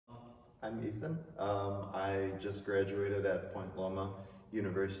I'm Ethan. I just graduated at Point Loma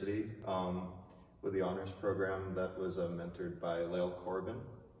University with the honors program that was mentored by Lael Corbin.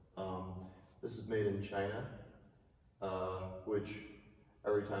 This is made in China, which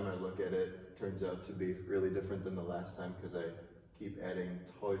every time I look at it turns out to be really different than the last time because I keep adding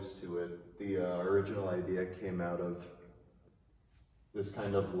toys to it. The original idea came out of this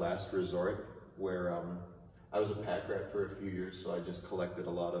kind of last resort where I was a pack rat for a few years, so I just collected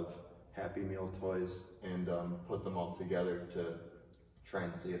a lot of Happy Meal toys and put them all together to try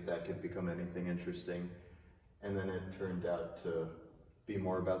and see if that could become anything interesting. And then it turned out to be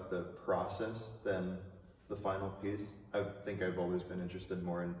more about the process than the final piece. I think I've always been interested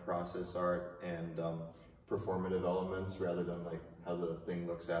more in process art and performative elements rather than like how the thing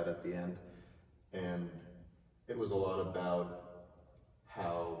looks out at the end. And it was a lot about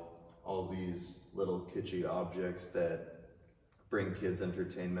how all these little kitschy objects that bring kids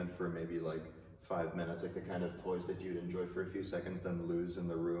entertainment for maybe like 5 minutes, like the kind of toys that you'd enjoy for a few seconds, then lose in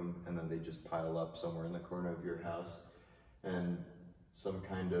the room, and then they just pile up somewhere in the corner of your house, and some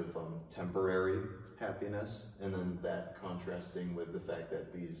kind of temporary happiness, and then that contrasting with the fact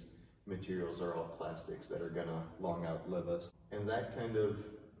that these materials are all plastics that are gonna long outlive us. And that kind of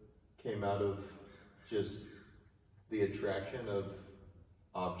came out of just the attraction of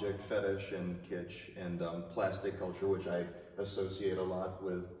object fetish and kitsch and plastic culture, which I associate a lot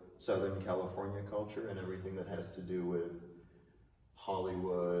with Southern California culture and everything that has to do with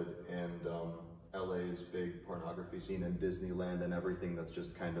Hollywood and LA's big pornography scene and Disneyland and everything that's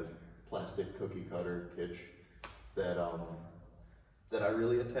just kind of plastic cookie cutter kitsch that that I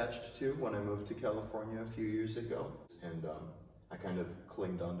really attached to when I moved to California a few years ago. And I kind of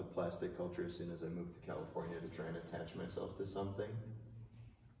clinged on to plastic culture as soon as I moved to California to try and attach myself to something.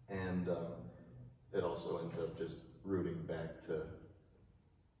 And it also ends up just rooting back to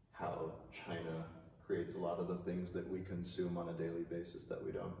how China creates a lot of the things that we consume on a daily basis that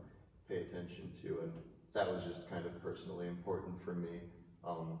we don't pay attention to. And that was just kind of personally important for me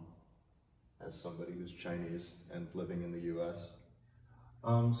as somebody who's Chinese and living in the US.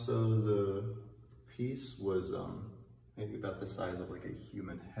 So the piece was maybe about the size of like a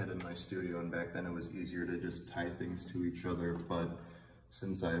human head in my studio, and back then it was easier to just tie things to each other, but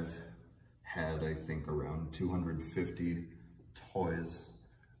since I've had, I think, around 250 toys,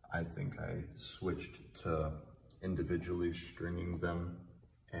 I think I switched to individually stringing them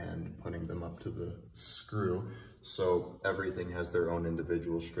and putting them up to the screw. So everything has their own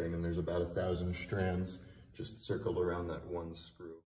individual string, and there's about 1,000 strands just circled around that one screw.